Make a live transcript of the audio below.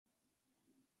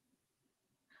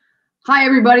Hi,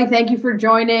 everybody. Thank you for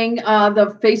joining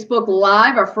the Facebook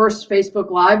Live, our first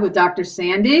Facebook Live with Dr.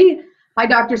 Sandy. Hi,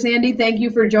 Dr. Sandy. Thank you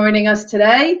for joining us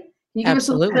today. Can you give us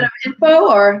a little bit of info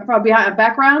or probably a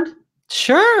background?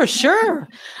 Sure.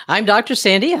 I'm Dr.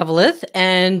 Sandy Evelith,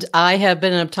 and I have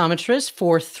been an optometrist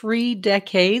for 3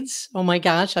 decades. Oh my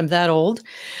gosh, I'm that old.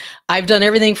 I've done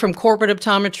everything from corporate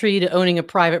optometry to owning a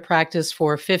private practice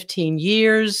for 15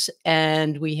 years.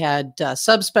 And we had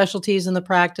subspecialties in the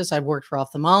practice. I've worked for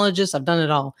ophthalmologists. I've done it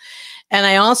all. And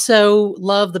I also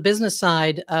love the business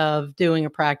side of doing a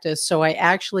practice. So I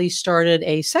actually started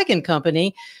a second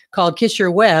company called Kiss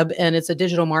Your Web, and it's a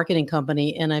digital marketing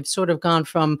company. And I've sort of gone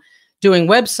from doing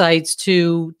websites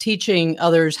to teaching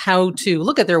others how to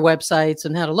look at their websites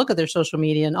and how to look at their social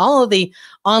media and all of the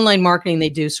online marketing they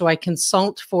do. So I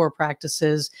consult for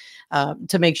practices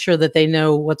to make sure that they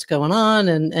know what's going on.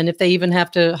 And if they even have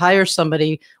to hire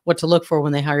somebody, what to look for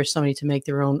when they hire somebody to make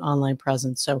their own online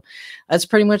presence. So that's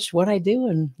pretty much what I do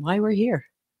and why we're here.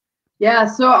 Yeah,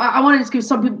 so I want to just give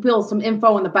some people some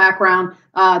info in the background.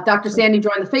 Dr. Sandy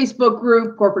joined the Facebook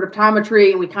group, Corporate Optometry,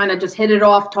 and we kind of just hit it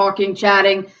off, talking,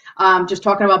 chatting, just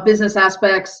talking about business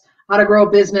aspects, how to grow a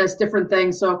business, different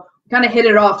things. So kind of hit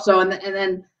it off. So, and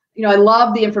then, I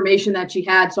love the information that she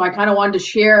had. So I kind of wanted to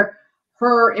share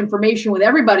her information with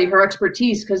everybody, her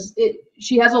expertise, because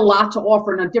she has a lot to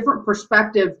offer and a different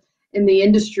perspective in the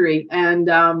industry. And,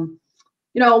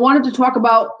 I wanted to talk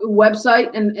about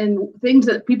website and things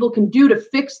that people can do to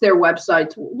fix their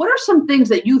websites. What are some things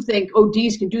that you think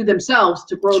ODs can do themselves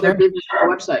to grow their business on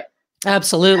their website?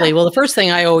 Absolutely. Well, the first thing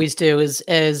I always do is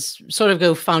sort of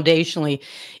go foundationally.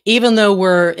 Even though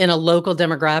we're in a local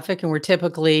demographic and we're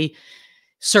typically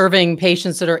serving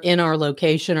patients that are in our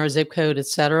location, our zip code, et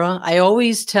cetera, I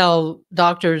always tell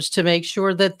doctors to make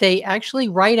sure that they actually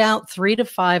write out 3 to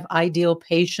 5 ideal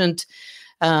patient.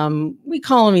 We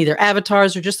call them either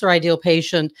avatars or just their ideal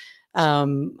patient,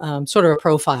 sort of a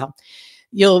profile.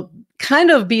 You'll kind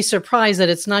of be surprised that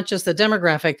it's not just the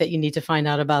demographic that you need to find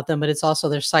out about them, but it's also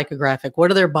their psychographic.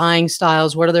 What are their buying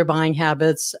styles? What are their buying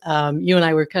habits? You and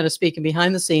I were kind of speaking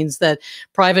behind the scenes that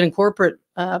private and corporate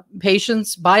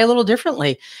patients buy a little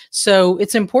differently. So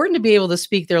it's important to be able to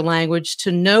speak their language,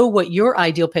 to know what your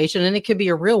ideal patient, and it can be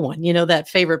a real one, that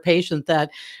favorite patient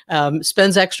that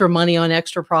spends extra money on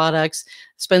extra products,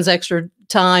 spends extra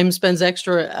time, spends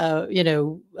extra,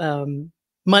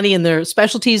 money in their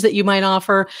specialties that you might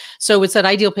offer. So it's that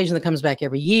ideal patient that comes back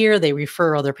every year. They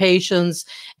refer other patients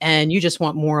and you just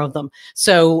want more of them.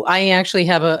 So I actually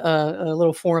have a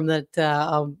little form that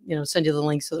I'll send you the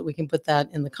link so that we can put that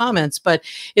in the comments. But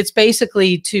it's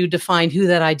basically to define who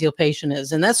that ideal patient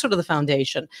is. And that's sort of the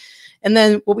foundation. And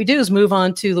then what we do is move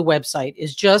on to the website,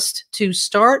 is just to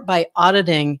start by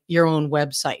auditing your own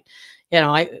website.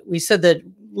 We said that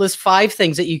list 5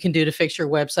 things that you can do to fix your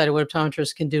website, or what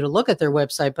optometrists can do to look at their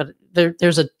website, but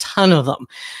there's a ton of them.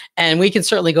 And we can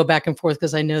certainly go back and forth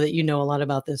because I know that you know a lot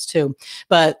about this too.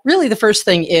 But really the first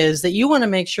thing is that you want to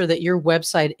make sure that your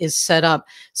website is set up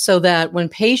so that when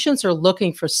patients are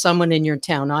looking for someone in your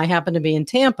town, now I happen to be in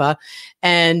Tampa,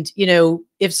 and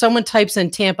if someone types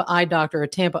in Tampa eye doctor or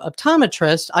Tampa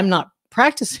optometrist, I'm not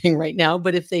practicing right now,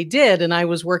 but if they did and I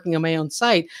was working on my own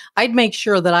site, I'd make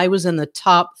sure that I was in the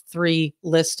top 3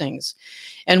 listings.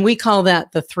 And we call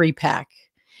that the 3-pack.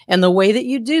 And the way that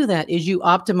you do that is you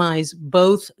optimize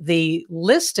both the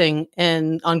listing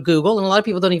and on Google, and a lot of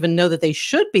people don't even know that they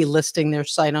should be listing their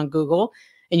site on Google.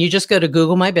 And you just go to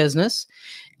Google My Business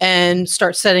and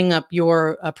start setting up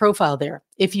your profile there.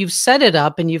 If you've set it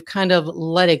up and you've kind of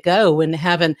let it go and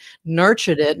haven't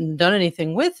nurtured it and done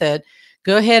anything with it,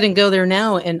 go ahead and go there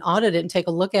now and audit it and take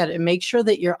a look at it and make sure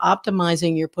that you're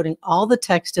optimizing. You're putting all the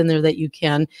text in there that you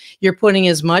can. You're putting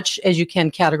as much as you can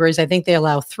categories. I think they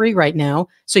allow 3 right now.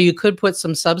 So you could put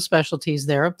some subspecialties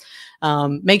there.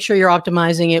 Make sure you're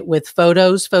optimizing it with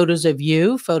photos of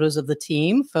you, photos of the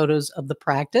team, photos of the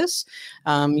practice.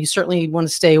 You certainly want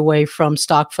to stay away from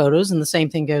stock photos, and the same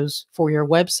thing goes for your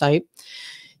website.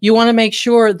 You want to make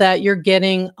sure that you're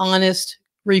getting honest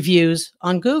reviews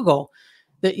on Google.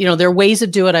 There are ways to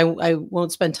do it. I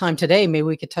won't spend time today. Maybe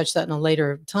we could touch that in a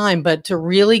later time, but to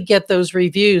really get those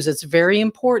reviews, it's very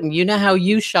important. You know how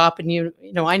you shop, and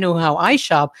I know how I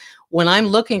shop. When I'm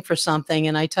looking for something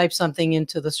and I type something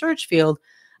into the search field,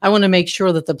 I want to make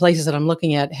sure that the places that I'm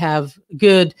looking at have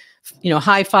good,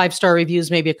 high 5-star reviews,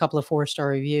 maybe a couple of 4-star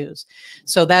reviews.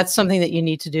 So that's something that you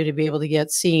need to do to be able to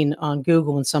get seen on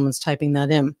Google when someone's typing that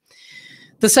in.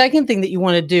 The second thing that you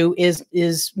want to do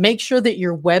is make sure that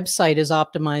your website is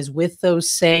optimized with those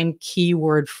same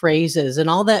keyword phrases. And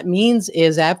all that means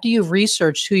is after you've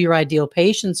researched who your ideal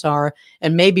patients are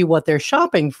and maybe what they're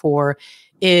shopping for,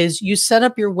 is you set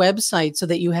up your website so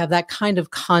that you have that kind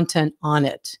of content on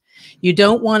it. You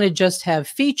don't want to just have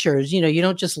features. You know, you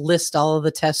don't just list all of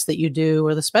the tests that you do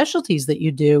or the specialties that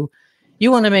you do.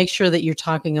 You want to make sure that you're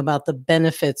talking about the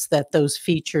benefits that those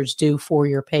features do for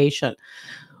your patient.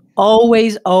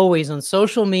 Always, always on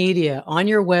social media, on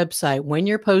your website, when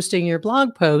you're posting your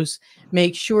blog posts,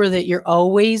 make sure that you're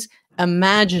always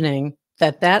imagining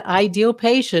that that ideal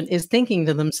patient is thinking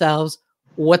to themselves,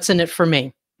 what's in it for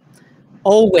me?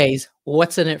 Always,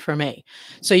 what's in it for me?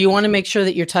 So you want to make sure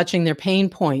that you're touching their pain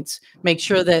points. Make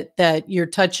sure that you're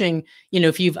touching, you know,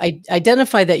 if you've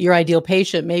identified that your ideal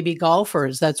patient may be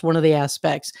golfers, that's one of the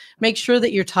aspects. Make sure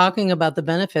that you're talking about the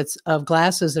benefits of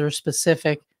glasses that are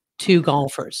specific to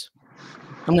golfers.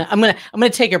 I'm gonna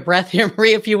take a breath here,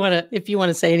 Maria, if you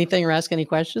wanna say anything or ask any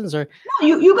questions. Or no,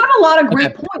 you got a lot of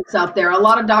great points out there. A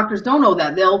lot of doctors don't know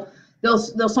that.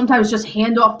 They'll sometimes just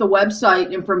hand off the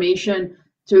website information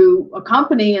to a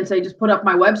company and say, just put up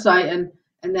my website,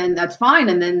 and then that's fine.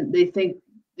 And then they think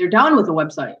they're done with the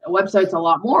website. A website's a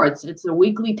lot more. It's a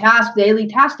weekly task, daily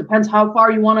task, depends how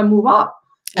far you want to move up.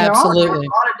 Absolutely. There are a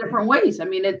lot of different ways. I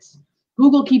mean,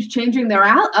 Google keeps changing their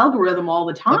algorithm all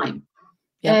the time.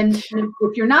 Yep. And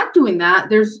if you're not doing that,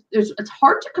 it's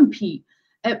hard to compete,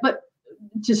 but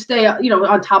to stay,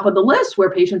 on top of the list where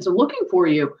patients are looking for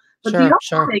you. But the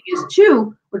other thing is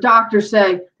too, where doctors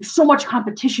say there's so much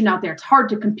competition out there, it's hard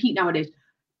to compete nowadays.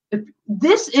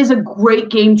 This is a great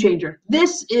game changer.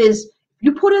 If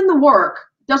you put in the work,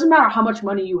 doesn't matter how much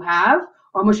money you have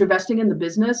or how much you're investing in the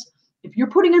business. If you're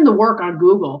putting in the work on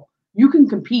Google, you can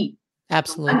compete.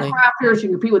 Absolutely. And crafters, you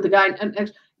can compete with the guy,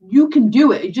 and you can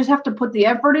do it. You just have to put the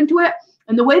effort into it.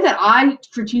 And the way that I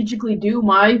strategically do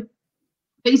my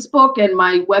Facebook and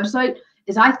my website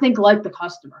is I think like the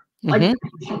customer, like the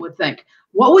patient would think.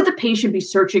 What would the patient be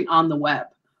searching on the web,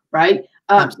 right?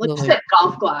 Like you said,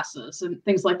 golf glasses and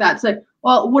things like that. It's like,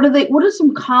 well, what are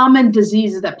some common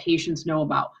diseases that patients know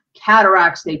about?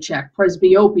 Cataracts they check,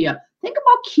 presbyopia. Think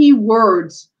about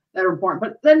keywords that are important.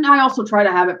 But then I also try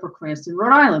to have it for Cranston,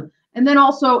 Rhode Island. And then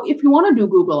also, if you want to do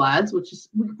Google Ads,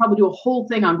 we could probably do a whole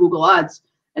thing on Google Ads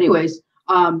anyways,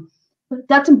 but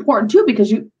that's important too,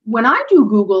 because when I do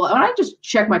Google, when I just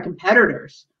check my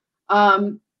competitors,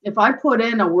 if I put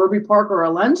in a Warby Parker or a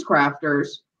Lens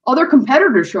Crafters, other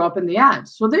competitors show up in the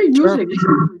ads. So they're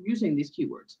using these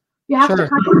keywords. You have to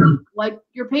kind of think like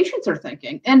your patients are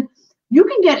thinking. And you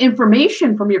can get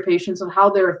information from your patients on how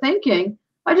they're thinking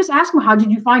by just asking them, how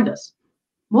did you find us?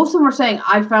 Most of them are saying,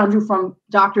 I found you from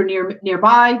doctor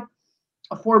nearby,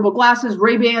 affordable glasses,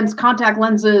 Ray-Bans, contact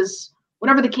lenses,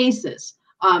 whatever the case is.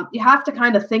 You have to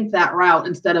kind of think that route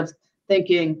instead of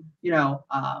thinking,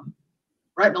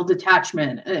 retinal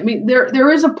detachment. I mean,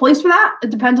 there is a place for that.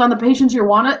 It depends on the patients you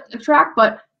want to attract,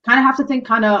 but kind of have to think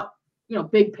kind of,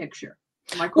 big picture.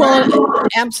 Well,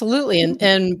 absolutely.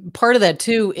 And part of that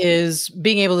too is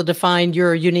being able to define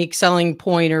your unique selling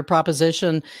point or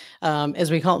proposition,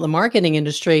 as we call it in the marketing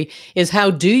industry, is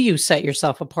how do you set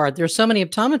yourself apart? There's so many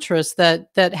optometrists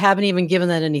that haven't even given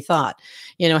that any thought.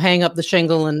 Hang up the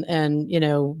shingle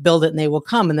and build it and they will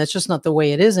come. And that's just not the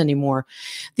way it is anymore.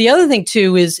 The other thing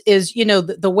too is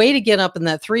the way to get up in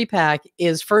that 3-pack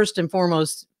is first and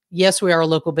foremost, yes, we are a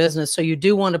local business. So you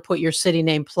do want to put your city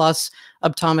name plus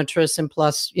optometrist and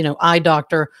plus, eye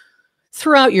doctor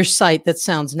throughout your site. That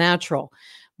sounds natural.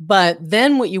 But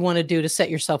then what you want to do to set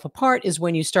yourself apart is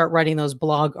when you start writing those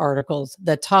blog articles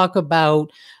that talk about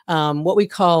what we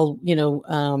call,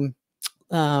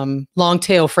 long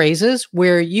tail phrases,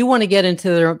 where you want to get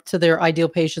into their ideal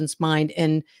patient's mind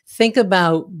and think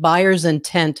about buyer's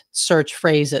intent search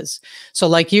phrases. So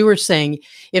like you were saying,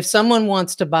 if someone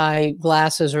wants to buy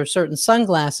glasses or certain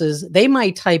sunglasses, they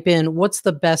might type in, what's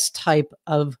the best type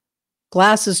of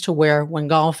glasses to wear when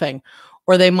golfing?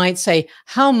 Or they might say,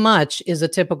 how much is a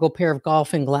typical pair of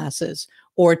golfing glasses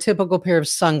or a typical pair of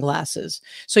sunglasses?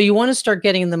 So you want to start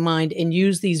getting in the mind and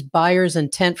use these buyer's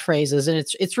intent phrases. And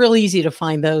it's really easy to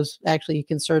find those. Actually, you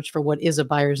can search for what is a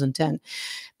buyer's intent,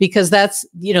 because that's,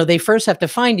 they first have to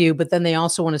find you, but then they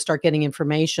also want to start getting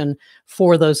information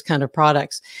for those kind of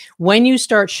products. When you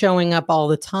start showing up all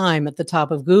the time at the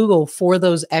top of Google for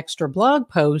those extra blog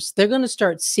posts, they're going to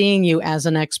start seeing you as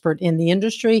an expert in the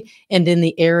industry and in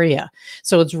the area.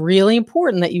 So it's really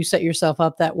important that you set yourself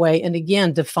up that way. And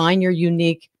again, define your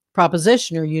unique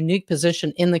proposition or unique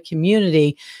position in the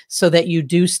community so that you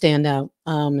do stand out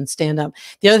and stand up.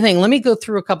 The other thing, let me go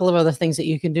through a couple of other things that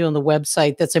you can do on the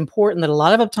website that's important that a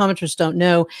lot of optometrists don't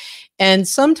know. And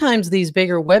sometimes these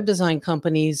bigger web design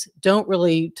companies don't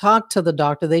really talk to the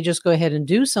doctor. They just go ahead and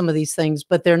do some of these things,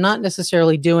 but they're not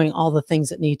necessarily doing all the things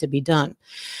that need to be done.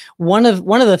 One of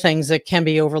the things that can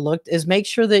be overlooked is make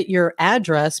sure that your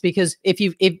address, because let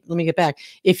me get back,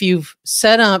 if you've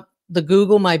set up the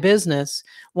Google My Business,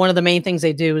 one of the main things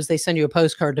they do is they send you a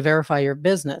postcard to verify your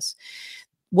business.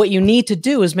 What you need to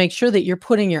do is make sure that you're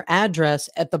putting your address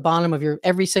at the bottom of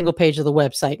every single page of the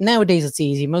website. Nowadays, it's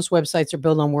easy. Most websites are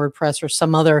built on WordPress or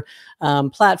some other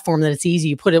platform that it's easy.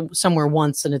 You put it somewhere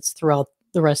once and it's throughout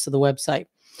the rest of the website.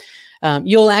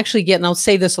 You'll actually get, and I'll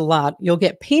say this a lot, you'll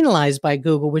get penalized by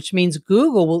Google, which means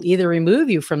Google will either remove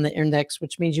you from the index,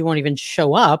 which means you won't even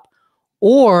show up,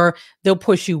 or they'll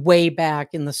push you way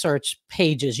back in the search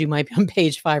pages. You might be on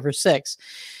page 5 or 6.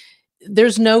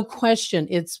 There's no question.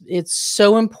 It's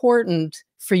so important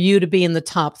for you to be in the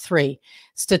top 3.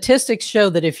 Statistics show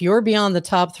that if you're beyond the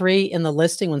top 3 in the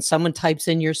listing, when someone types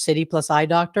in your city plus eye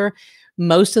doctor,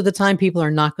 most of the time people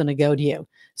are not going to go to you.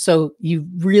 So you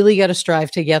really got to strive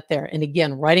to get there. And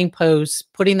again, writing posts,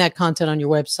 putting that content on your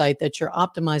website that you're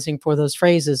optimizing for those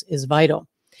phrases is vital.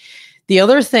 The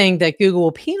other thing that Google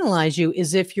will penalize you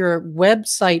is if your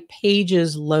website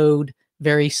pages load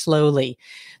very slowly.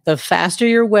 The faster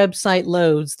your website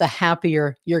loads, the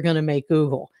happier you're going to make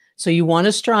Google. So you want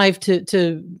to strive to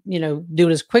do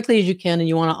it as quickly as you can. And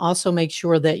you want to also make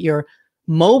sure that your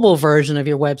mobile version of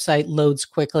your website loads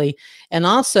quickly. And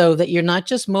also that you're not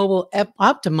just mobile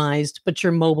optimized, but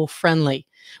you're mobile friendly,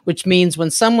 which means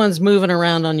when someone's moving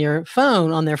around on your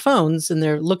phone, on their phones, and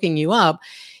they're looking you up,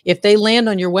 if they land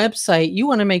on your website, you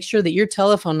want to make sure that your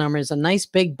telephone number is a nice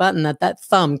big button that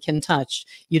thumb can touch.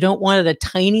 You don't want it a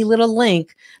tiny little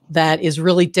link that is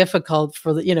really difficult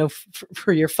for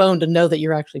for your phone to know that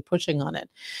you're actually pushing on it.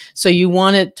 So you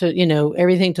want it to,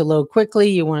 everything to load quickly.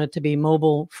 You want it to be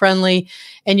mobile friendly,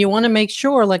 and you want to make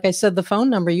sure, like I said, the phone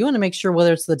number, you want to make sure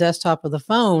whether it's the desktop or the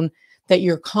phone, that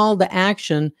your call to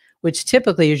action, which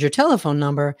typically is your telephone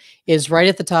number, is right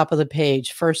at the top of the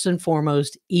page. First and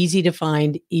foremost, easy to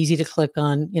find, easy to click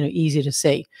on, easy to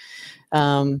see.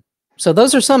 So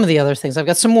those are some of the other things. I've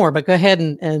got some more, but go ahead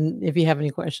and if you have any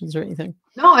questions or anything.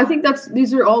 No, I think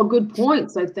these are all good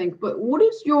points, I think. But what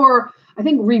is I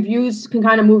think reviews can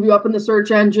kind of move you up in the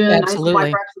search engine. Absolutely. I know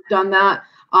my practice has done that.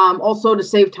 Also to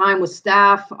save time with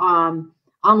staff,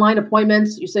 online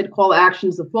appointments, you said call to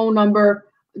actions, the phone number.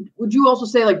 Would you also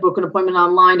say like book an appointment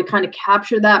online to kind of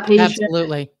capture that patient?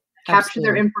 Absolutely. Capture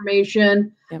their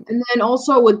information. Yep. And then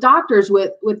also with doctors,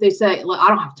 with what they say, I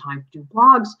don't have time to do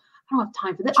blogs. I don't have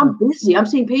time for that. Sure. I'm busy. I'm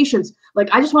seeing patients. Like,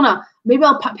 I just want to, maybe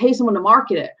I'll pay someone to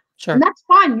market it. Sure. And that's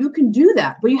fine. You can do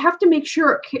that, but you have to make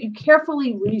sure you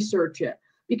carefully research it,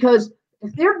 because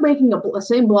if they're making the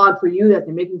same blog for you that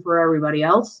they're making for everybody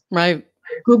else, right?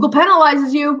 Google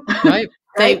penalizes you. Right.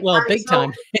 Right? Well, big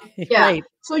time. Yeah. Right.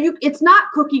 So it's not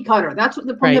cookie cutter. That's what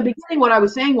from the beginning, what I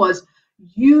was saying was,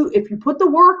 if you put the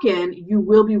work in, you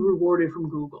will be rewarded from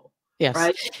Google. Yes.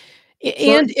 Right.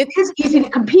 And so it is easy to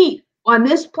compete on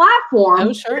this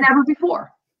platform than ever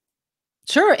before.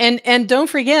 Sure. And don't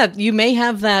forget, you may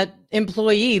have that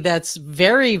employee that's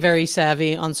very, very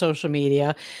savvy on social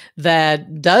media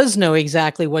that does know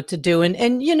exactly what to do.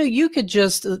 And you could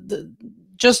just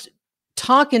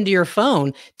talk into your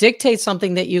phone, dictate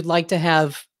something that you'd like to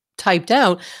have typed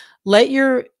out. Let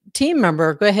your team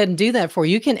member go ahead and do that for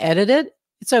you. You can edit it.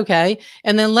 It's okay.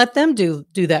 And then let them do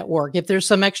that work. If there's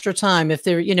some extra time, if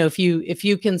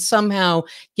you can somehow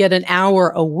get an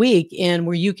hour a week in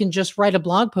where you can just write a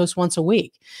blog post once a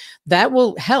week, that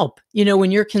will help.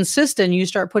 When you're consistent, you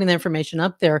start putting the information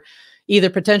up there, either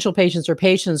potential patients or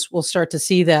patients will start to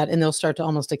see that and they'll start to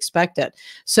almost expect it.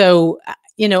 So,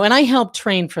 and I help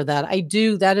train for that.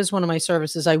 That is one of my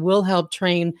services. I will help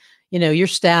train your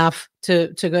staff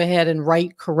to go ahead and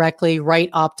write correctly, write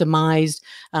optimized,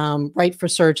 write for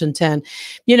search intent,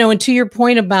 and to your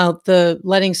point about the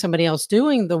letting somebody else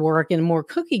doing the work and more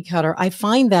cookie cutter, I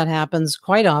find that happens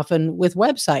quite often with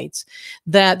websites,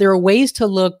 that there are ways to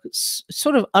look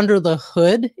sort of under the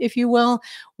hood, if you will,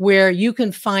 where you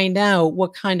can find out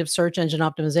what kind of search engine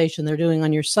optimization they're doing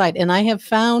on your site. And I have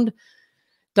found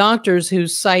doctors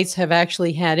whose sites have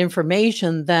actually had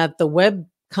information that the web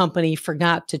company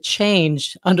forgot to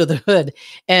change under the hood.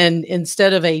 And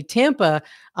instead of a Tampa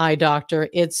eye doctor,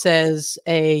 it says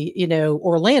a,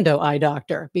 Orlando eye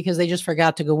doctor, because they just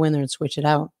forgot to go in there and switch it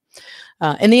out.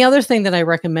 And the other thing that I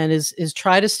recommend is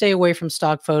try to stay away from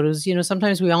stock photos.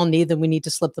 Sometimes we all need them. We need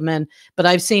to slip them in. But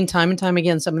I've seen time and time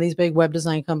again, some of these big web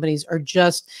design companies are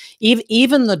just,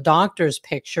 even the doctor's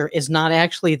picture is not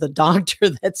actually the doctor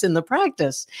that's in the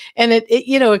practice. And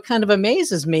it kind of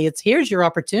amazes me. Here's your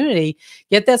opportunity.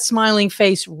 Get that smiling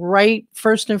face right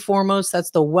first and foremost.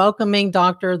 That's the welcoming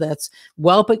doctor that's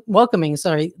welcoming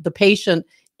the patient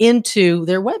into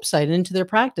their website, into their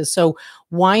practice. So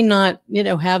why not,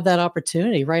 have that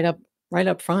opportunity right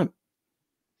up front?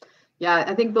 Yeah,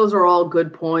 I think those are all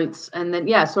good points. And then,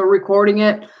 yeah, so recording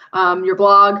it, your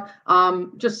blog,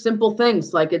 just simple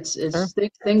things like it's Sure.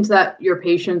 things that your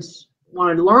patients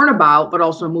want to learn about, but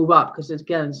also move up. Because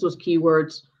again, it's those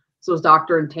keywords, it's those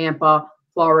doctor in Tampa,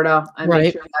 Florida, and Right.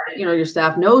 make sure that, your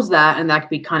staff knows that, and that could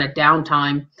be kind of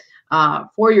downtime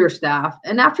for your staff.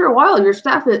 And after a while, your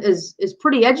staff is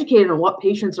pretty educated on what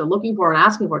patients are looking for and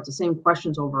asking for. It's the same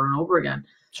questions over and over again.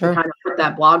 Sure. To kind of put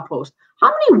that blog post.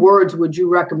 How many words would you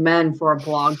recommend for a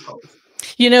blog post?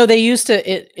 They used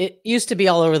to, it used to be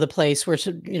all over the place where,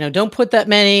 don't put that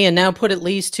many, and now put at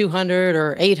least 200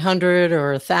 or 800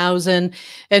 or 1,000.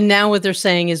 And now what they're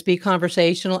saying is be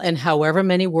conversational and however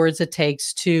many words it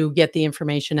takes to get the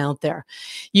information out there.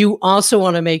 You also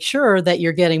want to make sure that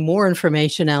you're getting more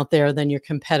information out there than your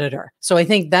competitor. So I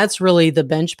think that's really the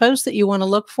bench post that you want to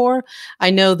look for.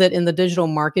 I know that in the digital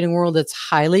marketing world, it's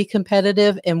highly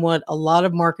competitive. And what a lot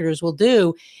of marketers will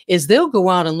do is they'll go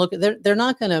out and look at, they're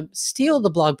not going to steal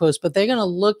the blog post, but they're going to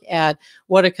look at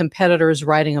what a competitor is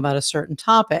writing about a certain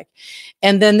topic.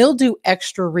 And then they'll do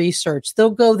extra research.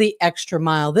 They'll go the extra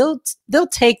mile. They'll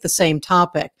take the same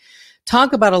topic,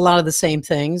 talk about a lot of the same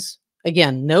things.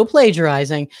 Again, no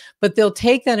plagiarizing, but they'll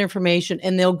take that information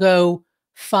and they'll go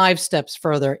 5 steps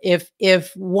further.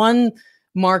 If one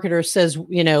marketer says,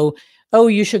 oh,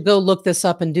 you should go look this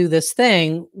up and do this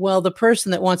thing, well, the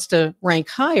person that wants to rank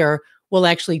higher will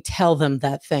actually tell them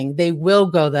that thing. They will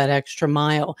go that extra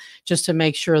mile just to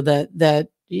make sure that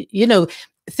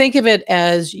think of it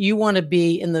as you want to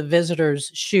be in the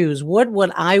visitor's shoes. What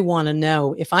would I want to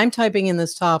know if I'm typing in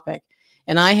this topic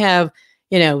and I have,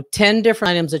 10 different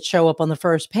items that show up on the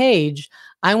first page?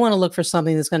 I want to look for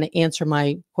something that's going to answer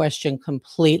my question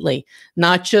completely,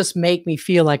 not just make me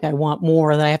feel like I want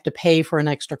more, that I have to pay for an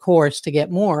extra course to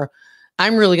get more.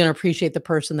 I'm really going to appreciate the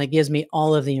person that gives me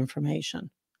all of the information.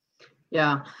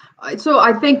 Yeah. So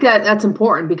I think that that's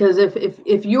important, because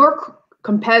if your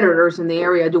competitors in the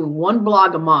area are doing 1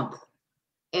 blog a month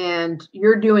and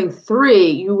you're doing 3,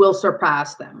 you will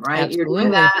surpass them, right? Absolutely. You're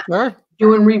doing that, sure.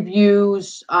 Doing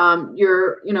reviews,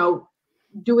 you're,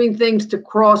 doing things to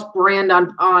cross brand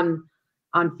on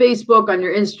Facebook, on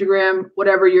your Instagram,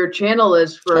 whatever your channel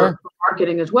is for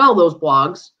marketing as well, those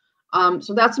blogs.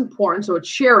 So that's important. So it's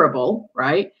shareable,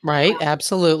 right? Right.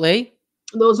 Absolutely.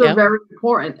 Those are very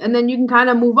important. And then you can kind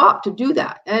of move up to do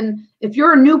that. And if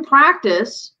you're a new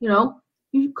practice,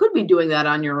 you could be doing that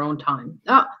on your own time.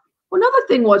 Now, another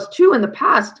thing was too, in the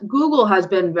past, Google has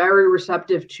been very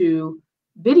receptive to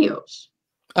videos.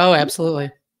 Oh,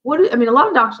 absolutely. A lot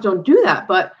of doctors don't do that,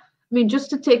 but just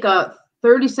to take a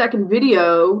 30-second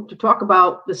video to talk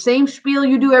about the same spiel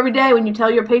you do every day when you tell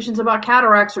your patients about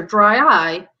cataracts or dry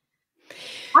eye.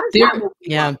 How does that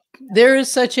work? There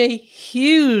is such a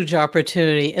huge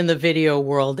opportunity in the video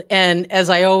world. And as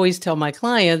I always tell my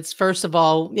clients, first of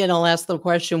all, I'll ask them the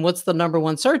question, what's the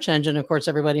 #1 search engine? Of course,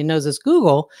 everybody knows it's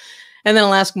Google. And then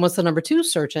I'll ask them, what's the #2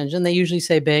 search engine? They usually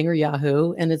say Bing or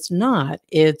Yahoo, and it's not,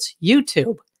 it's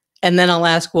YouTube. And then I'll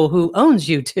ask, well, who owns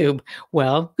YouTube?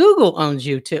 Well, Google owns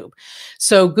YouTube.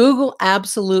 So Google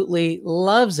absolutely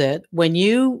loves it when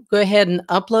you go ahead and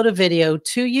upload a video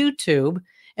to YouTube.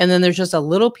 And then there's just a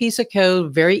little piece of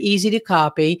code, very easy to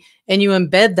copy, and you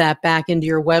embed that back into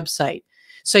your website.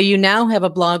 So you now have a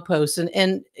blog post.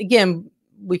 And again,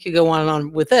 we could go on and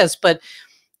on with this, but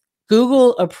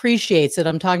Google appreciates it.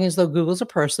 I'm talking as though Google's a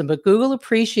person, but Google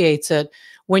appreciates it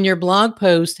when your blog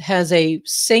post has a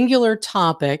singular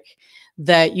topic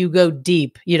that you go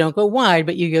deep. You don't go wide,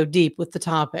 but you go deep with the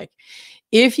topic.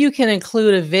 If you can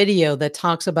include a video that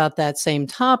talks about that same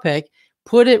topic,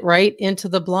 put it right into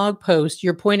the blog post.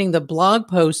 You're pointing the blog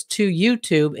post to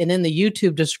YouTube, and in the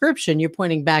YouTube description, you're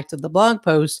pointing back to the blog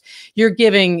post. You're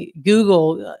giving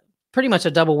Google pretty much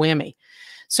a double whammy.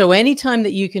 So anytime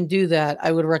that you can do that,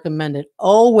 I would recommend it.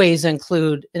 Always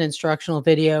include an instructional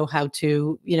video, how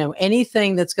to,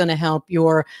 anything that's going to help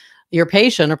your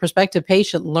patient or prospective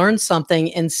patient learn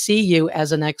something and see you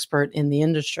as an expert in the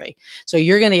industry. So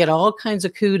you're going to get all kinds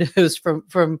of kudos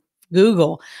from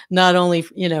Google, not only,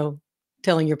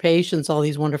 telling your patients all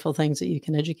these wonderful things that you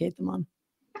can educate them on.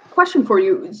 question for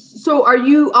you. So are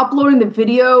you uploading the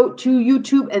video to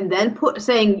YouTube and then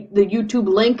saying the YouTube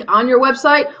link on your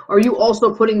website? Or are you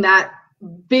also putting that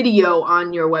video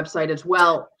on your website as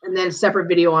well, and then a separate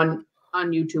video on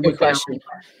YouTube? Good question.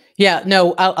 Yeah,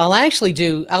 no,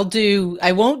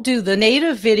 I won't do the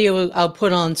native video. I'll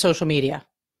put on social media,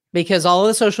 because all of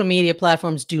the social media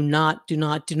platforms do not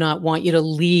want you to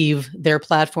leave their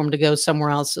platform to go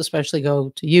somewhere else, especially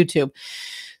go to YouTube.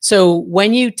 So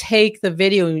when you take the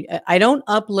video, I don't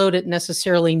upload it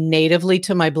necessarily natively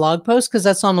to my blog post, because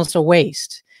that's almost a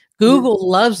waste. Google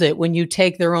loves it when you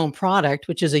take their own product,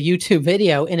 which is a YouTube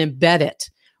video, and embed it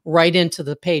right into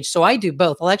the page. So I do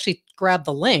both. I'll actually grab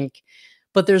the link,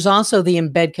 but there's also the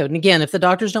embed code. And again, if the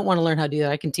doctors don't want to learn how to do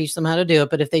that, I can teach them how to do it.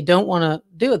 But if they don't want to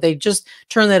do it, they just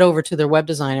turn that over to their web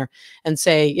designer and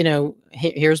say, you know,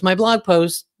 here's my blog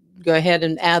post. Go ahead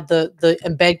and add the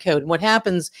embed code. And what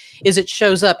happens is it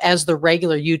shows up as the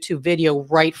regular YouTube video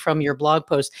right from your blog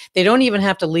post. They don't even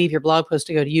have to leave your blog post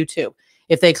to go to YouTube.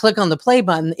 If they click on the play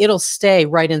button, it'll stay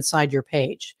right inside your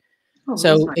page. Oh,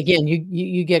 so nice. Again,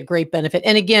 you get great benefit.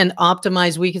 And again,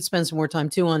 optimize. We could spend some more time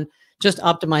too on just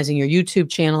optimizing your YouTube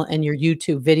channel and your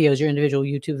YouTube videos, your individual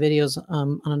YouTube videos,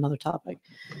 on another topic.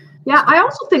 Yeah, I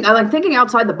also think I like thinking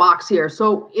outside the box here.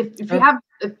 So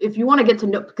if you want to get to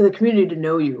know the community, to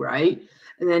know you, right,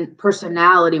 and then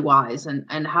personality wise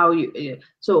and how you,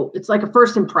 so it's like a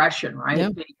first impression, right?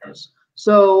 Yep. Videos.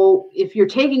 So if you're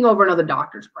taking over another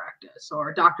doctor's practice or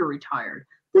a doctor retired,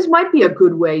 this might be a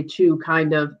good way to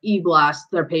kind of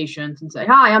e-blast their patients and say,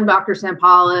 hi, I'm Dr.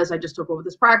 Sampales. I just took over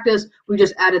this practice. We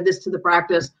just added this to the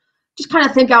practice. Just kind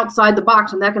of think outside the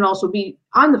box. And that can also be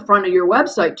on the front of your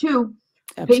website too.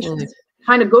 Absolutely. Patients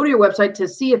kind of go to your website to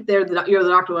see if you're the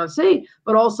doctor want to see,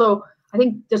 but also I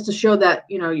think just to show that,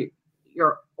 you know,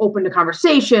 you're open to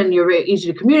conversation, you're very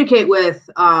easy to communicate with,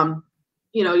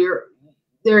 you know,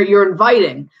 you're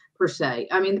inviting per se.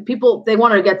 I mean, people, they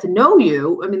want to get to know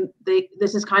you. I mean,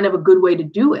 this is kind of a good way to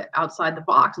do it outside the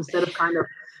box instead of kind of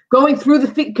going through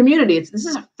the community. This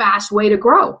is a fast way to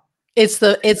grow. It's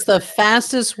the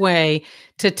fastest way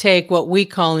to take what we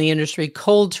call in the industry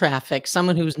cold traffic,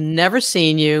 someone who's never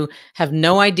seen you, have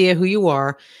no idea who you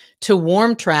are, to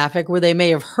warm traffic where they may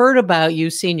have heard about you,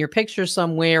 seen your picture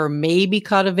somewhere, or maybe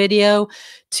caught a video,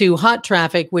 to hot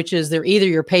traffic, which is they're either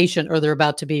your patient or they're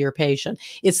about to be your patient.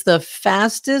 It's the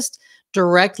fastest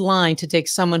direct line to take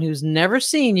someone who's never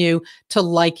seen you to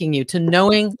liking you, to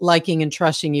knowing, liking, and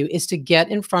trusting you, is to get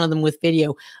in front of them with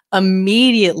video.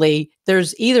 Immediately,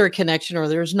 there's either a connection or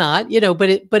there's not, you know,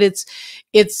 but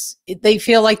they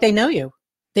feel like they know you.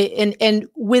 And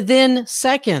within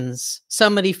seconds,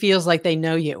 somebody feels like they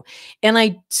know you. And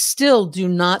I still do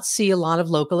not see a lot of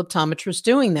local optometrists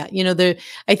doing that. You know,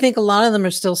 I think a lot of them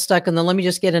are still stuck in the, let me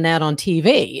just get an ad on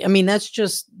TV. I mean, that's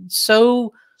just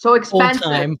so expensive. Old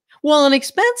time. Well, and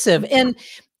expensive. And,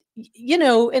 you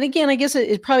know, and again, I guess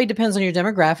it probably depends on your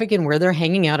demographic and where they're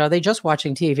hanging out. Are they just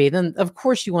watching TV? Then of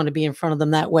course you want to be in front of them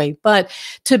that way. But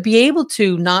to be able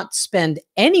to not spend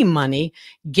any money,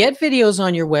 get videos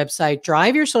on your website,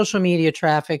 drive your social media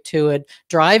traffic to it,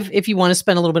 if you want to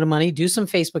spend a little bit of money, do some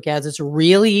Facebook ads. It's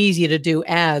really easy to do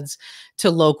ads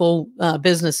to local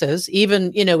businesses,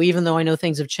 even though I know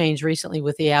things have changed recently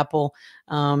with the Apple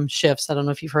shifts. I don't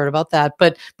know if you've heard about that,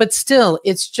 but still,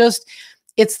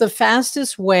 it's the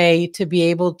fastest way to be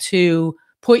able to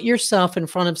put yourself in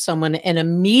front of someone and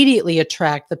immediately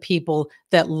attract the people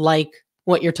that like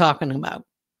what you're talking about.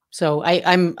 So I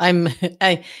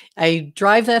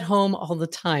drive that home all the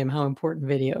time, how important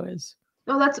video is.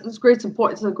 No, that's great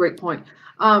support. It's a great point.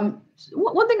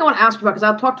 One thing I want to ask you about, because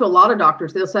I've talked to a lot of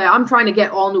doctors, they'll say, I'm marketing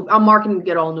to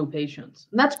get all new patients.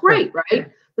 And that's great,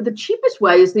 right? But the cheapest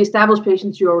way is the established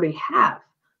patients you already have.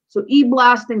 So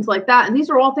e-blast, things like that. And these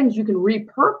are all things you can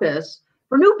repurpose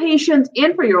for new patients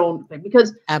and for your own thing.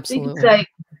 Because Absolutely. You can say,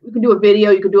 you can do a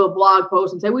video, you can do a blog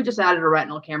post and say, we just added a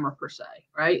retinal camera per se,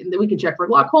 right? And then we can check for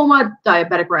glaucoma,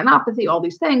 diabetic retinopathy, all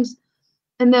these things.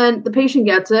 And then the patient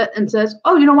gets it and says,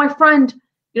 oh, you know, my friend,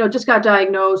 you know, just got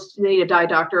diagnosed, they need a eye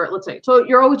doctor, let's say. So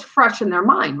you're always fresh in their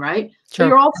mind, right? Sure. So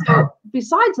you're also,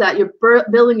 besides that, you're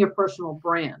building your personal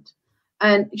brand.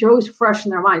 And you're always fresh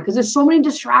in their mind, because there's so many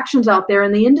distractions out there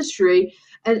in the industry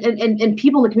and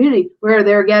people in the community where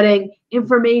they're getting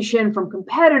information from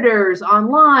competitors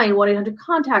online, 1-800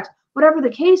 contacts, whatever the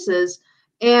case is.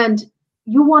 And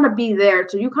you want to be there.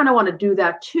 So you kind of want to do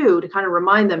that too, to kind of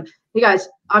remind them, hey guys,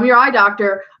 I'm your eye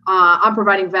doctor. I'm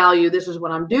providing value. This is what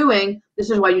I'm doing.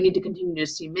 This is why you need to continue to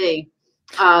see me.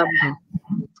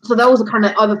 So those are kind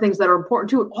of other things that are important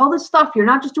too. All this stuff, you're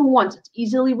not just doing once. It's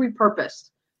easily repurposed.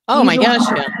 Oh my gosh,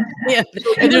 yeah.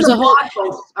 So and there's a whole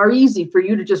posts are easy for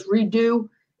you to just redo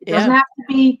It doesn't have to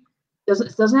be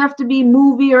it doesn't have to be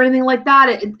movie or anything like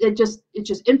that. It's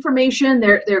just information.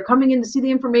 They're coming in to see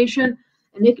the information,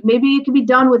 and maybe it can be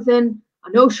done within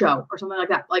a no-show or something like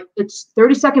that. Like it's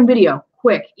 30-second video,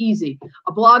 quick, easy.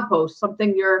 A blog post,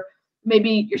 something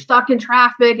maybe you're stuck in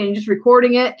traffic and you're just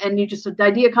recording it, and the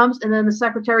idea comes, and then the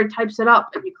secretary types it up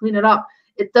and you clean it up.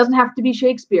 It doesn't have to be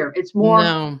Shakespeare. It's more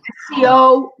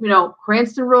SEO,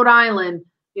 Cranston, Rhode Island,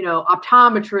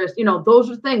 optometrist, those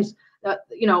are things that,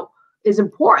 is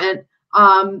important.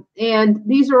 And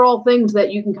these are all things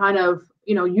that you can kind of,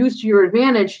 use to your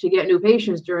advantage to get new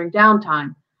patients during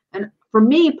downtime. And for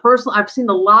me personally, I've seen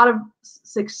a lot of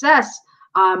success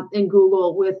in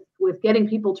Google with getting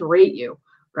people to rate you,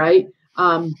 right?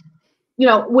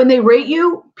 When they rate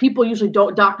you, people usually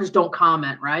doctors don't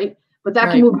comment, right? But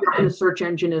that can move you in the search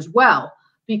engine as well,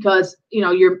 because,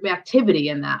 your activity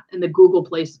in the Google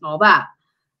place and all that.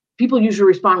 People usually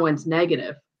respond when it's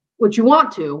negative, which you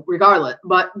want to regardless,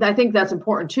 but I think that's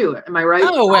important too. Am I right?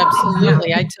 Oh,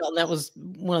 absolutely. That was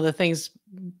one of the things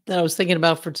that I was thinking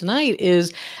about for tonight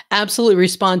is absolutely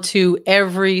respond to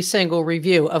every single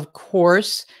review. Of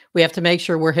course, we have to make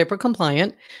sure we're HIPAA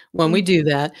compliant when we do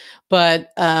that,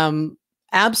 but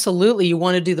absolutely you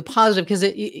want to do the positive, because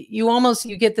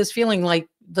you get this feeling like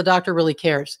the doctor really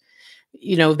cares.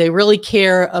 They really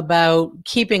care about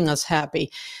keeping us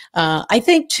happy. I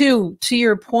think too, to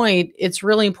your point, it's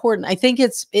really important. I think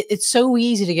it's so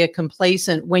easy to get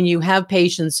complacent when you have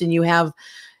patients and you have,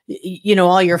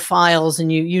 all your files,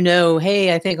 and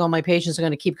hey, I think all my patients are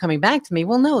going to keep coming back to me.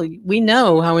 Well, no, we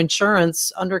know how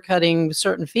insurance undercutting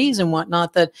certain fees and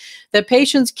whatnot that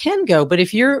patients can go. But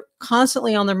if you're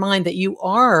constantly on their mind that you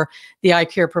are the eye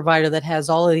care provider that has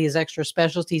all of these extra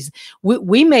specialties,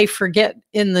 we may forget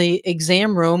in the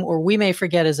exam room, or we may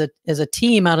forget as a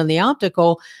team out in the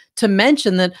optical to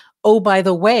mention that, oh, by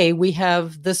the way, we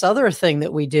have this other thing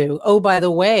that we do. Oh, by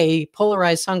the way,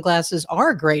 polarized sunglasses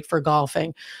are great for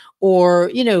golfing,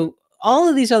 or, all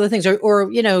of these other things,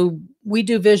 or, we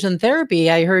do vision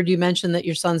therapy. I heard you mention that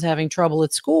your son's having trouble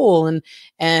at school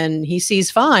and he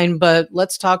sees fine, but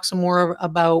let's talk some more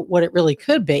about what it really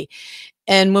could be.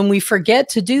 And when we forget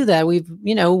to do that,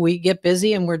 we get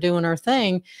busy and we're doing our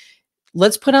thing.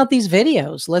 Let's put out these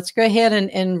videos. Let's go ahead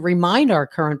and remind our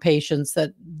current patients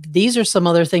that these are some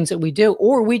other things that we do,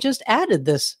 or we just added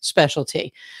this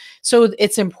specialty. So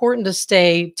it's important to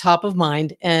stay top of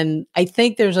mind. And I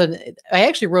think I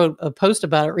actually wrote a post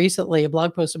about it recently, a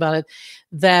blog post about it,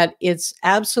 that it's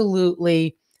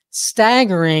absolutely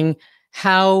staggering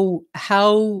how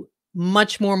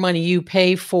much more money you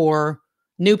pay for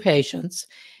new patients.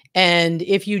 And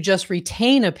if you just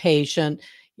retain a patient,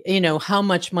 how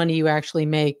much money you actually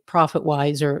make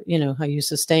profit-wise, or, how you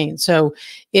sustain. So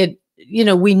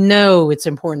we know it's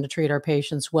important to treat our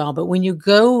patients well, but when you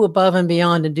go above and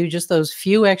beyond and do just those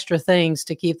few extra things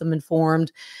to keep them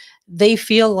informed, they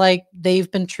feel like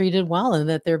they've been treated well and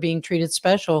that they're being treated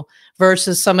special,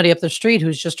 versus somebody up the street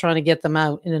who's just trying to get them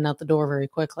out in and out the door very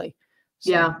quickly. So.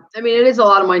 Yeah. I mean, it is a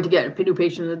lot of money to get a new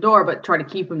patient in the door, but try to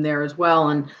keep them there as well.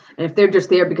 And if they're just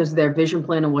there because of their vision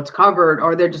plan and what's covered,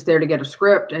 or they're just there to get a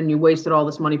script, and you wasted all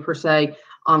this money per se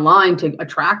online to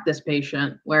attract this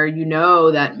patient, where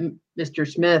that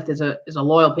Mr. Smith is a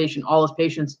loyal patient, all his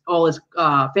patients, all his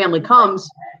family comes.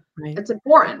 Right. It's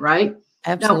important, right?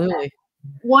 Absolutely.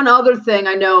 Now, one other thing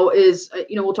I know is,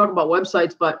 we'll talk about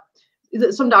websites, but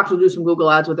some doctors will do some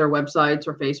Google ads with their websites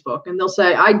or Facebook, and they'll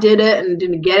say, I did it and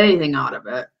didn't get anything out of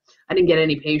it. I didn't get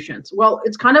any patients. Well,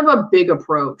 it's kind of a big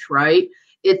approach, right?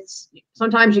 It's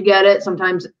sometimes you get it,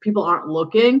 sometimes people aren't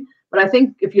looking. But I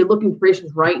think if you're looking for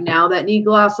patients right now that need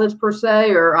glasses per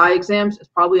se, or eye exams, it's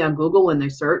probably on Google when they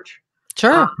search.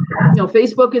 Sure.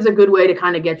 Facebook is a good way to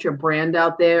kind of get your brand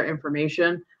out there,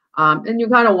 information. And you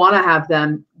kind of want to have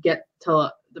them get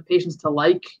to the patients to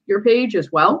like your page as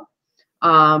well.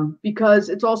 Because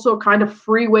it's also kind of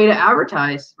free way to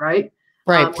advertise, right?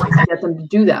 Right. To get them to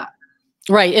do that.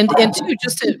 Right. And too,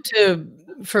 just to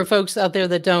for folks out there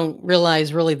that don't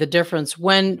realize really the difference,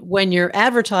 when you're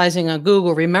advertising on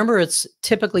Google, remember it's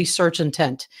typically search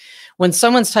intent. When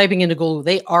someone's typing into Google,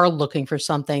 they are looking for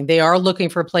something. They are looking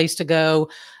for a place to go,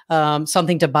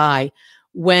 something to buy.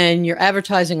 When you're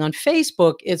advertising on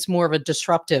Facebook, it's more of a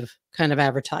disruptive kind of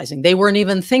advertising. They weren't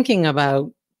even thinking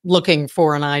about looking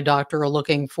for an eye doctor or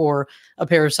looking for a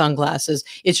pair of sunglasses.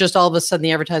 It's just all of a sudden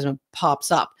the advertisement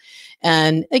pops up.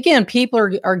 And again, people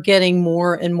are getting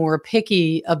more and more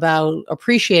picky about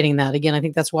appreciating that. Again, I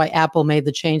think that's why Apple made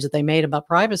the change that they made about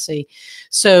privacy.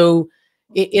 So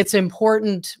it's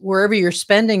important wherever you're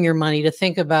spending your money to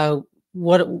think about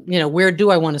where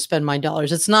do I want to spend my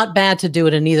dollars? It's not bad to do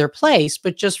it in either place,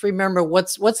 but just remember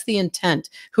what's the intent?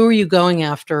 Who are you going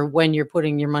after when you're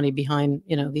putting your money behind,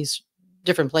 these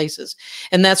different places?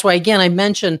 And that's why, again, I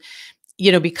mentioned,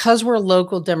 because we're a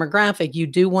local demographic, you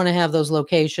do want to have those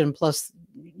location plus,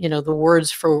 the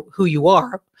words for who you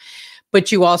are, but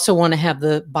you also want to have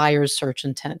the buyer's search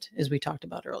intent, as we talked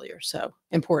about earlier. So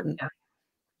important. Yeah.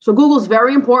 So Google's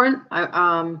very important.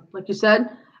 Like you said,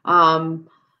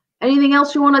 anything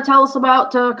else you want to tell us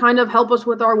about to kind of help us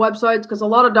with our websites? Because a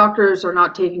lot of doctors are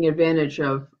not taking advantage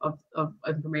of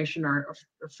information or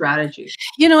strategy.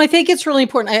 I think it's really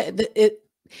important.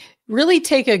 Really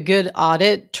take a good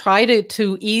audit. Try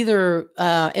to either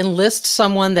enlist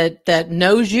someone that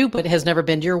knows you but has never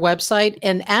been to your website,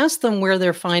 and ask them where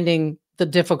they're finding the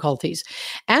difficulties.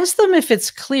 Ask them if it's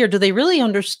clear. Do they really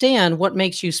understand what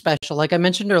makes you special? Like I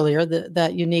mentioned earlier,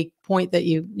 that unique point that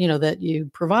you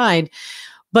provide.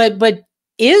 But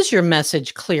is your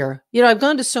message clear? I've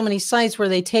gone to so many sites where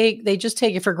they just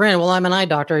take it for granted. Well, I'm an eye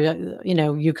doctor.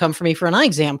 You come for me for an eye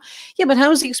exam. Yeah, but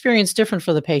how is the experience different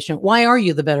for the patient? Why are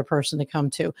you the better person to come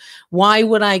to? Why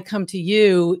would I come to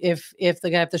you if the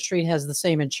guy up the street has the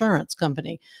same insurance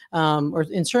company or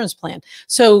insurance plan?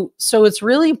 So it's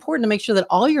really important to make sure that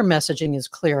all your messaging is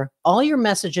clear. All your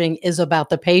messaging is about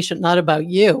the patient, not about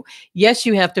you. Yes,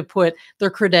 you have to put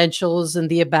their credentials and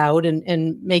the about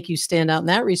and make you stand out in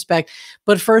that respect.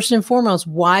 But first and foremost,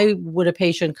 why would a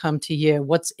patient come to you?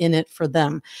 What's in it for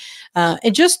them?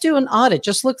 And just do an audit.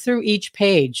 Just look through each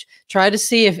page. Try to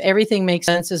see if everything makes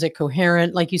sense. Is it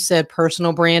coherent? Like you said,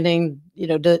 personal branding.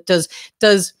 Does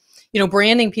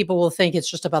branding, people will think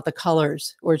it's just about the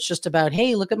colors, or it's just about,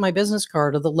 hey, look at my business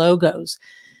card or the logos.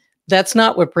 That's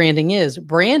not what branding is.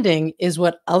 Branding is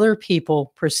what other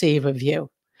people perceive of you.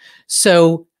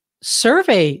 So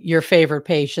survey your favorite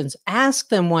patients, ask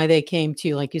them why they came to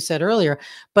you, like you said earlier,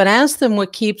 but ask them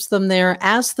what keeps them there.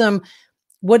 Ask them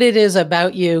what it is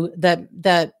about you that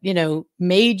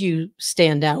made you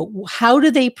stand out. How do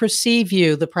they perceive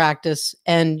you, the practice,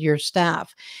 and your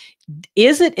staff?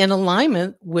 Is it in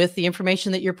alignment with the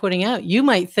information that you're putting out? You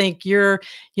might think you're,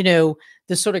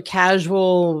 this sort of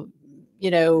casual,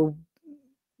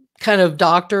 kind of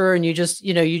doctor, and you just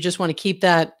want to keep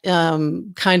that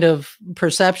kind of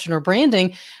perception or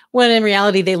branding, when in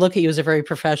reality they look at you as a very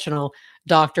professional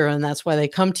doctor, and that's why they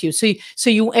come to you. So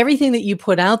you everything that you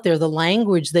put out there, the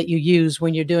language that you use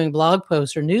when you're doing blog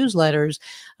posts or newsletters,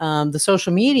 the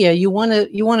social media, you want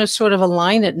to sort of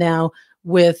align it now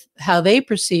with how they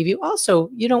perceive you.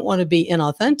 Also, you don't want to be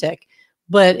inauthentic,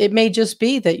 but it may just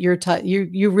be that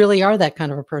you really are that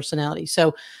kind of a personality.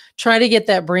 So try to get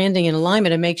that branding in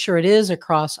alignment and make sure it is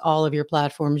across all of your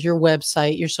platforms, your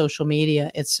website, your social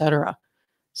media, etc.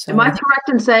 So, am I correct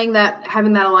in saying that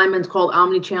having that alignment is called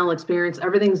omni-channel experience?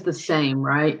 Everything's the same,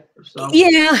 right? So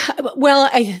yeah, well,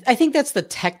 I think that's the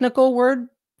technical word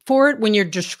for it when you're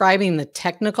describing the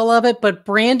technical of it, but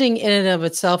branding in and of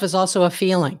itself is also a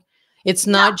feeling. It's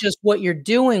not just what you're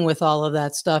doing with all of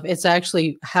that stuff. It's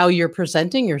actually how you're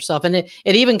presenting yourself. And it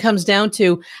even comes down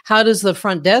to, how does the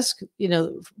front desk,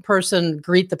 person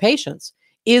greet the patients?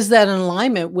 Is that in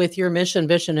alignment with your mission,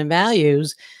 vision, and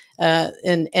values?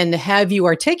 And have you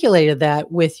articulated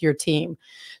that with your team?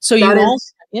 So that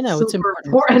you also, it's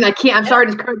important. I'm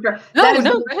sorry to correct you. That is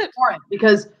important,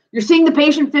 because you're seeing the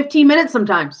patient 15 minutes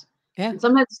sometimes. Yeah. And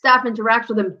sometimes staff interacts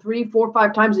with them 3, 4,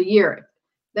 5 times a year.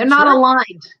 They're not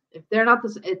aligned. If they're not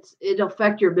this, it'll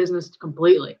affect your business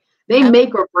completely. They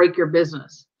make or break your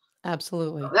business.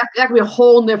 Absolutely. So that could be a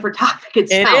whole different topic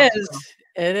itself. It is. So.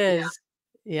 It is.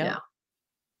 Yeah.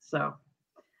 So,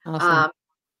 awesome.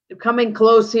 Coming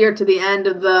close here to the end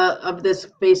of this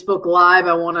Facebook Live,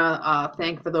 I want to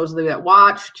thank for those of you that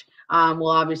watched. We'll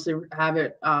obviously have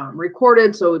it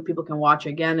recorded so people can watch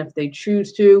again if they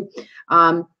choose to.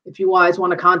 If you guys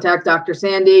want to contact Dr.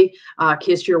 Sandy,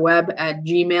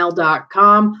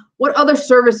 kissyourweb@gmail.com. What other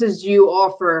services do you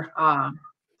offer?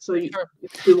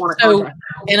 If you want to contact.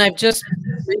 And I've just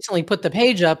recently put the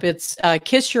page up. It's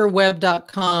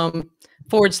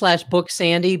kissyourweb.com/book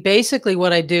Sandy. Basically,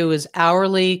 what I do is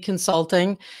hourly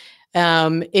consulting.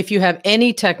 If you have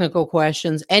any technical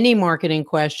questions, any marketing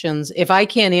questions, if I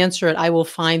can't answer it, I will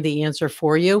find the answer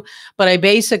for you. But I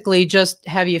basically just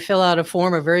have you fill out a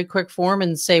form, a very quick form,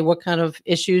 and say what kind of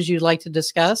issues you'd like to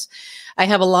discuss. I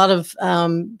have a lot of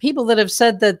people that have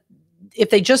said that if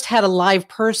they just had a live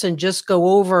person just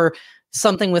go over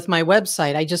something with my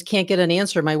website, I just can't get an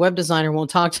answer. My web designer won't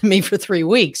talk to me for 3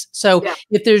 weeks. So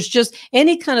if there's just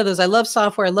any kind of those, I love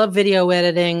software, I love video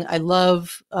editing, I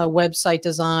love website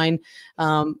design,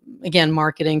 again,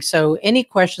 marketing. So any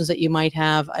questions that you might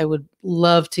have, I would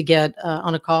love to get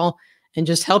on a call and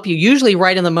just help you. Usually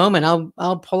right in the moment,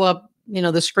 I'll pull up,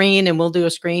 the screen, and we'll do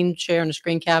a screen share and a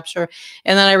screen capture,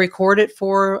 and then I record it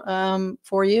for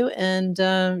you, and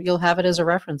you'll have it as a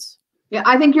reference. Yeah,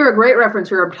 I think you're a great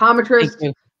reference. You're an optometrist. Thank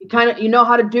you. You know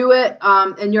how to do it,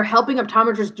 and you're helping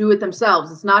optometrists do it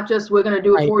themselves. It's not just we're going to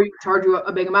do it for you, charge you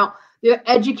a big amount. You're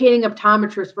educating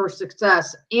optometrists for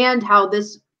success and how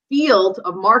this field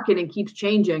of marketing keeps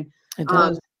changing. It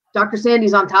does. Dr.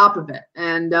 Sandy's on top of it,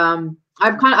 and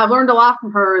I've learned a lot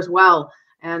from her as well,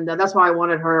 and that's why I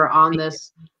wanted her on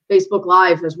this Facebook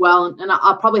Live as well. And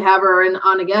I'll probably have her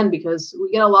on again because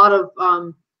we get a lot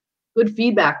of good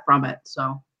feedback from it.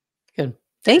 So good.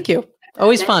 Thank you.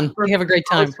 Always fun. You have a great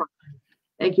time.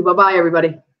 Thank you. Bye-bye,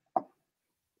 everybody.